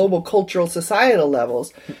global cultural societal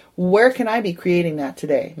levels? Where can I be creating that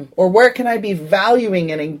today? Or where can I be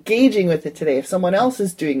valuing and engaging with it today? If someone else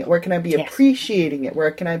is doing it, where can I be appreciating it?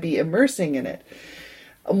 Where can I be immersing in it?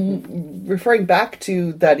 Referring back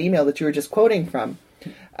to that email that you were just quoting from,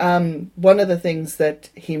 one of the things that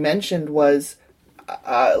he mentioned was,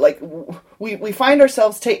 we find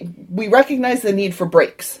ourselves we recognize the need for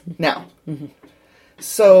breaks now.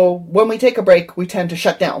 So when we take a break, we tend to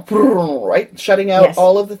shut down, right? Shutting out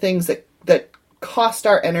all of the things that cost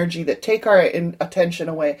our energy, that take our attention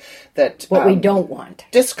away, that what we don't want,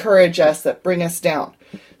 discourage us, that bring us down.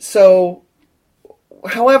 So,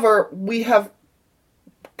 however, we have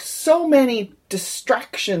so many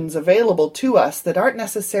distractions available to us that aren't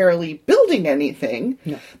necessarily building anything,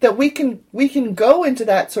 that we can go into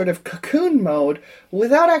that sort of cocoon mode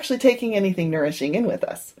without actually taking anything nourishing in with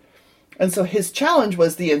us. And so his challenge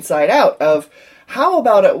was the inside out of, how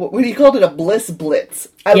about what he called it, a bliss blitz.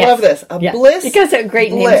 I love this. Bliss because they're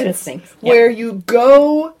great names blitz, of things. where you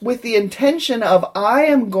go with the intention of, I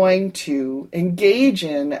am going to engage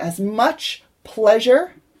in as much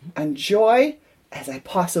pleasure and joy as I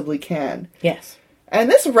possibly can. Yes. And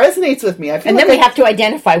this resonates with me. I feel and then we have to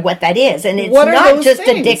identify what that is. And it's not just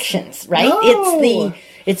things? Addictions, right? No.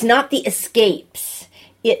 It's not the escapes.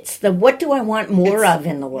 It's the what do I want more of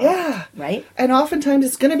in the world? Yeah. Right? And oftentimes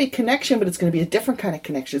it's going to be connection, but it's going to be a different kind of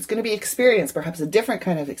connection. It's going to be experience, perhaps a different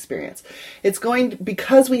kind of experience. It's going to,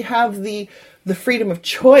 because we have the freedom of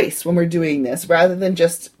choice when we're doing this, rather than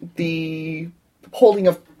just the holding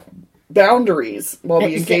of boundaries while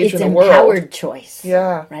we engage in the world. It's empowered choice.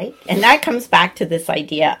 Yeah. Right? And that comes back to this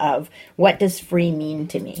idea of, what does free mean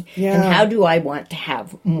to me? Yeah. And how do I want to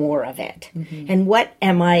have more of it? And what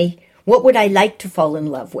would I like to fall in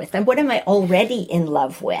love with? And what am I already in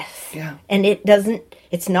love with? Yeah. And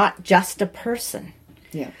it's not just a person.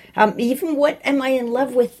 Yeah. Even what am I in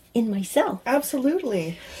love with in myself?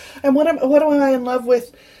 Absolutely. And what am I in love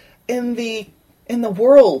with in the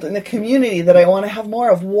world, in the community that I want to have more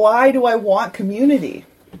of? Why do I want community?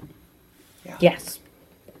 Yeah. Yes.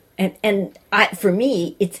 And for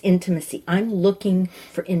me, it's intimacy. I'm looking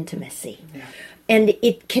for intimacy. Yeah. And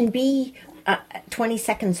it can be 20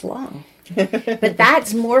 seconds long. But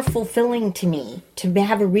that's more fulfilling to me, to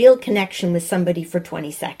have a real connection with somebody for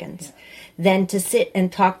 20 seconds than to sit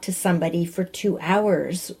and talk to somebody for 2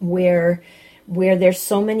 hours where there's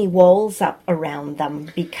so many walls up around them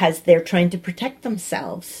because they're trying to protect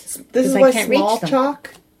themselves. This is why small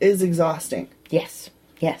talk is exhausting. Yes,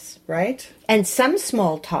 yes. Right? And some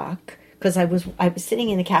small talk, because I was sitting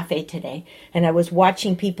in a cafe today and I was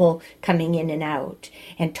watching people coming in and out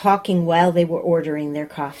and talking while they were ordering their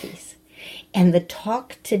coffees. And the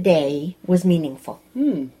talk today was meaningful.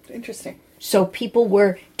 Interesting. So people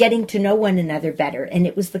were getting to know one another better. And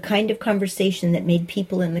it was the kind of conversation that made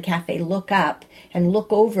people in the cafe look up and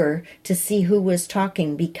look over to see who was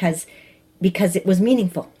talking because it was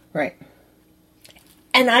meaningful. Right.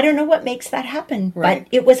 And I don't know what makes that happen, Right.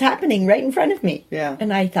 but it was happening right in front of me. Yeah.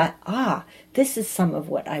 And I thought, this is some of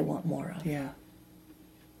what I want more of. Yeah.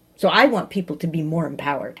 So I want people to be more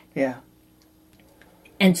empowered. Yeah.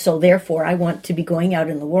 And so therefore I want to be going out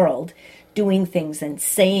in the world doing things and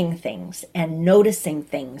saying things and noticing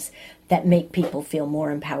things that make people feel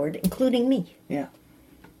more empowered, including me. Yeah.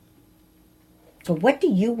 So what do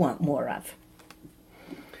you want more of?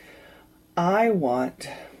 I want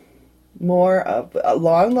more of,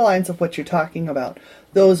 along the lines of what you're talking about,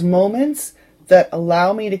 those moments that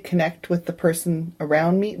allow me to connect with the person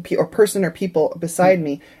around me, or person or people beside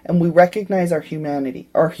me, and we recognize our humanity,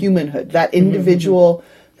 our humanhood, that individual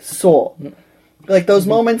soul. Like those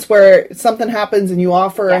moments where something happens and you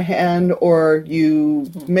offer a hand or you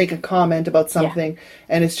make a comment about something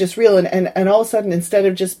and it's just real. And all of a sudden, instead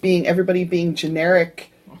of just being everybody being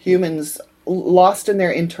generic humans lost in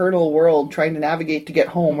their internal world trying to navigate to get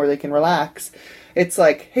home where they can relax, it's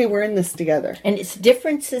like, hey, we're in this together. And it's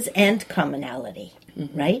differences and commonality,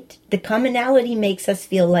 right? The commonality makes us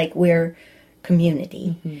feel like we're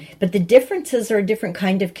community. But the differences are a different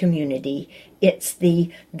kind of community. It's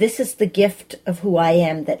this is the gift of who I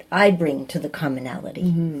am that I bring to the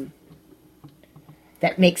commonality.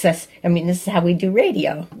 That makes us, I mean, this is how we do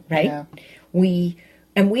radio, right? Yeah.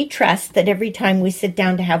 We trust that every time we sit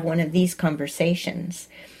down to have one of these conversations,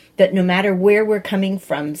 that no matter where we're coming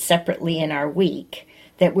from separately in our week,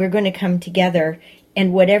 that we're going to come together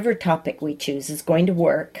and whatever topic we choose is going to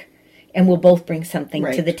work, and we'll both bring something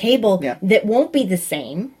to the table that won't be the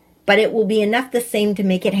same, but it will be enough the same to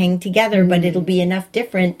make it hang together, but it'll be enough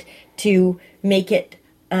different to make it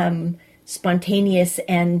spontaneous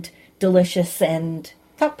and delicious and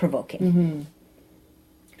thought-provoking.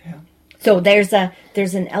 Yeah. So there's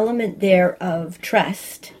an element there of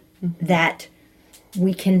trust that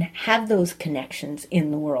we can have those connections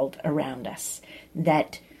in the world around us,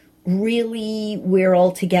 that really we're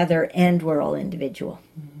all together and we're all individual.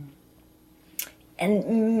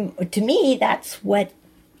 And to me, that's what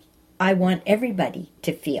I want everybody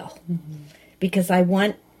to feel. Because I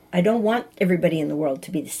don't want everybody in the world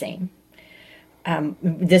to be the same.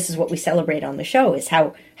 This is what we celebrate on the show, is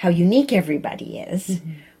how unique everybody is.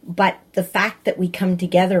 But the fact that we come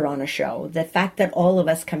together on a show, the fact that all of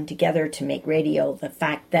us come together to make radio, the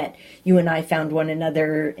fact that you and I found one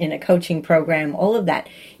another in a coaching program, all of that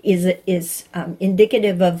is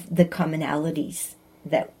indicative of the commonalities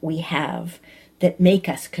that we have that make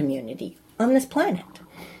us community on this planet.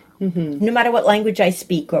 No matter what language I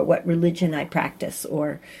speak or what religion I practice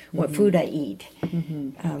or what food I eat,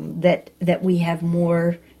 that we have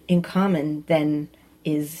more in common than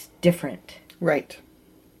is different. Right.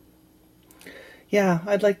 Yeah,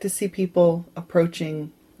 I'd like to see people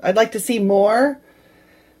I'd like to see more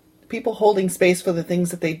people holding space for the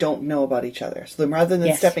things that they don't know about each other. So rather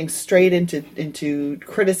than stepping straight into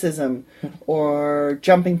criticism or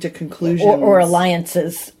jumping to conclusions. Or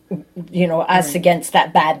alliances, us against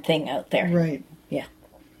that bad thing out there. Right. Yeah.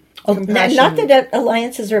 Not that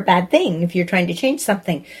alliances are a bad thing if you're trying to change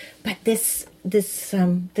something, but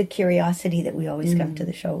the curiosity that we always come to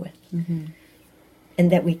the show with.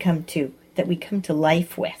 And that we come to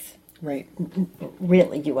life with. Right.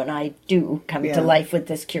 Really, you and I do come to life with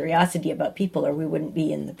this curiosity about people, or we wouldn't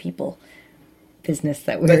be in the people business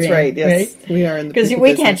that we're in. That's right, yes. Right? We are in the because people we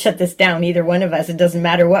business. can't shut this down, either one of us. It doesn't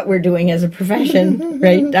matter what we're doing as a profession,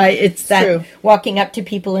 right? It's that true. walking up to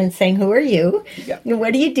people and saying, "Who are you? Yeah. And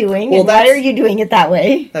what are you doing? Well, and why are you doing it that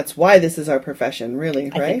way?" That's why this is our profession, really,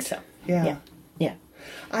 right? I think so. Yeah. Yeah.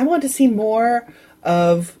 I want to see more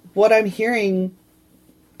of what I'm hearing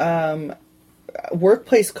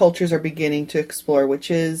workplace cultures are beginning to explore, which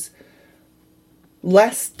is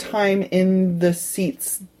less time in the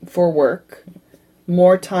seats for work,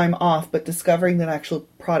 more time off, but discovering that actual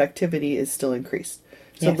productivity is still increased.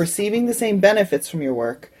 So Yes. receiving the same benefits from your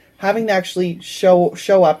work, having to actually show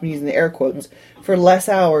up, I'm using the air quotes, for less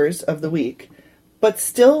hours of the week, but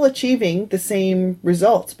still achieving the same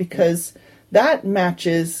results, because that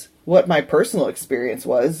matches what my personal experience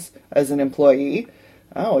was as an employee.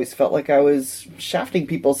 I always felt like I was shafting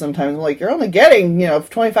people sometimes. I'm like, you're only getting,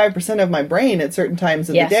 25% of my brain at certain times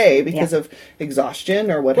of Yes. the day because of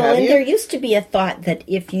exhaustion or what Well, have and you. there used to be a thought that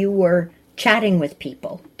if you were chatting with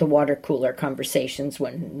people, the water cooler conversations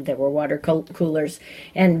when there were water coolers,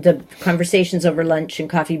 and the conversations over lunch and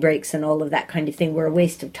coffee breaks and all of that kind of thing were a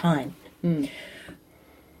waste of time.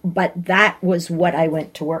 But that was what I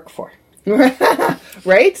went to work for.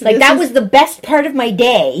 Right? Like that was the best part of my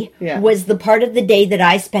day, Yeah. was the part of the day that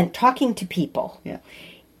I spent talking to people. Yeah.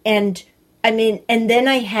 And and then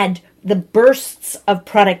I had the bursts of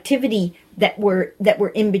productivity that were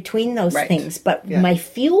in between those Right. things. But Yeah. my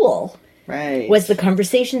fuel Right. Was the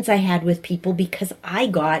conversations I had with people, because I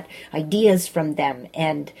got ideas from them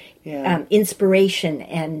and Yeah. inspiration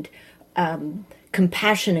and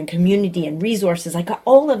compassion and community and resources. I got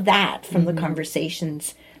all of that from the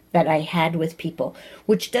conversations that I had with people,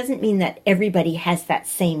 which doesn't mean that everybody has that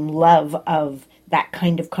same love of that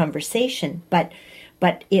kind of conversation, but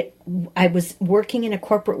I was working in a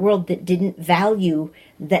corporate world that didn't value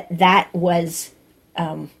that was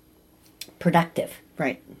productive.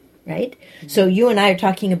 Right. Right? So you and I are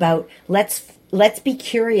talking about let's be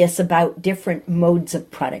curious about different modes of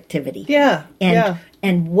productivity. Yeah.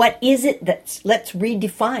 And what is it let's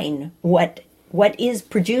redefine what is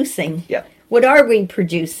producing. Yeah. What are we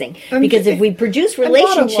producing? And- Because if we produce and bottom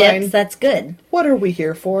relationships, line- that's good. What are we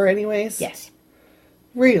here for, anyways? Yes.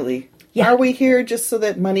 Really? Yeah. Are we here just so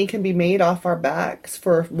that money can be made off our backs?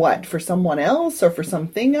 For what? For someone else or for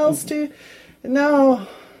something else to? No.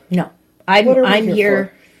 No. What are we I'm here here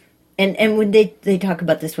for? and when they talk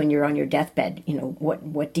about this when you're on your deathbed,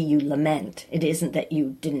 what do you lament? It isn't that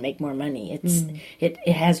you didn't make more money. It's it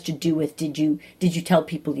has to do with did you tell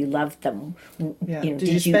people you loved them? Yeah. Did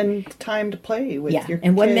you spend time to play with your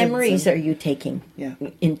and what kids memories and- are you taking Yeah.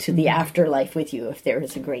 into the afterlife with you, if there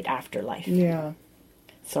is a great afterlife? Yeah.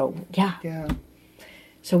 So yeah. Yeah.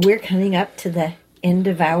 So we're coming up to the end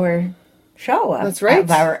of our show. That's right.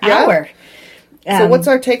 Of our Yeah. hour. So what's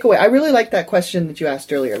our takeaway? I really like that question that you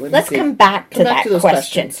asked earlier. Let me Let's see. come back to that those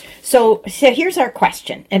question. questions. So here's our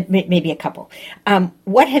question, and maybe a couple.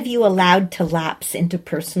 What have you allowed to lapse into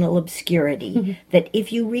personal obscurity that,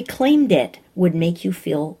 if you reclaimed it, would make you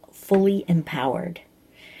feel fully empowered?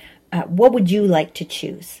 What would you like to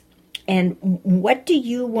choose? And what do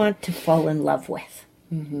you want to fall in love with?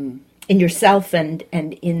 In yourself and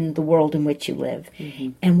in the world in which you live?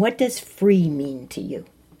 And what does free mean to you?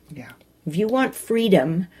 Yeah. If you want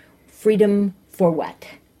freedom for what?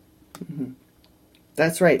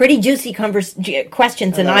 That's right. Pretty juicy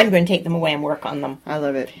questions, and love I'm it. going to take them away and work on them I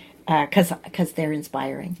love it. because they're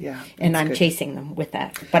inspiring. Yeah, and that's I'm good. chasing them with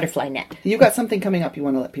that butterfly net. You've got something coming up you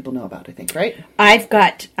want to let people know about, I think, right? I've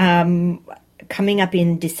got coming up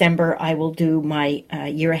in December. I will do my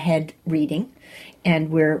year ahead reading,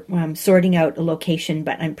 and we're sorting out a location,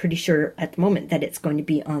 but I'm pretty sure at the moment that it's going to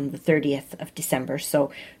be on the 30th of December,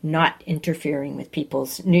 so not interfering with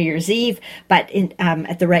people's New Year's Eve, but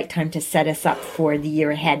at the right time to set us up for the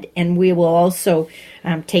year ahead. And we will also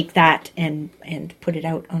take that and put it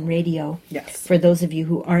out on radio. Yes. For those of you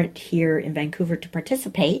who aren't here in Vancouver to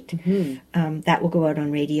participate, that will go out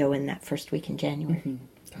on radio in that first week in January.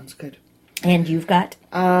 Sounds good. And you've got?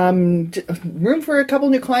 Room for a couple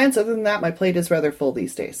new clients. Other than that, my plate is rather full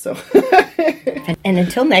these days. So And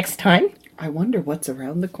until next time, I wonder what's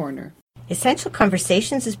around the corner. Essential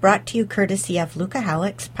Conversations is brought to you courtesy of Luca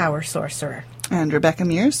Halleck's Power Sorcerer. And Rebecca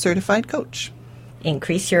Mears, certified coach.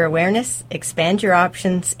 Increase your awareness, expand your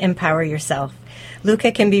options, empower yourself.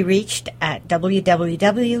 Luca can be reached at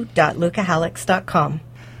www.lucahallex.com.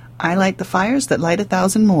 I light the fires that light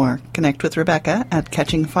 1,000 more. Connect with Rebecca at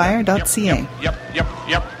catchingfire.ca. Yep.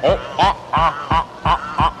 Oh,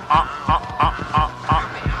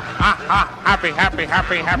 happy.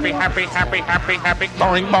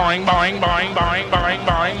 Boing.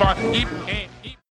 Keep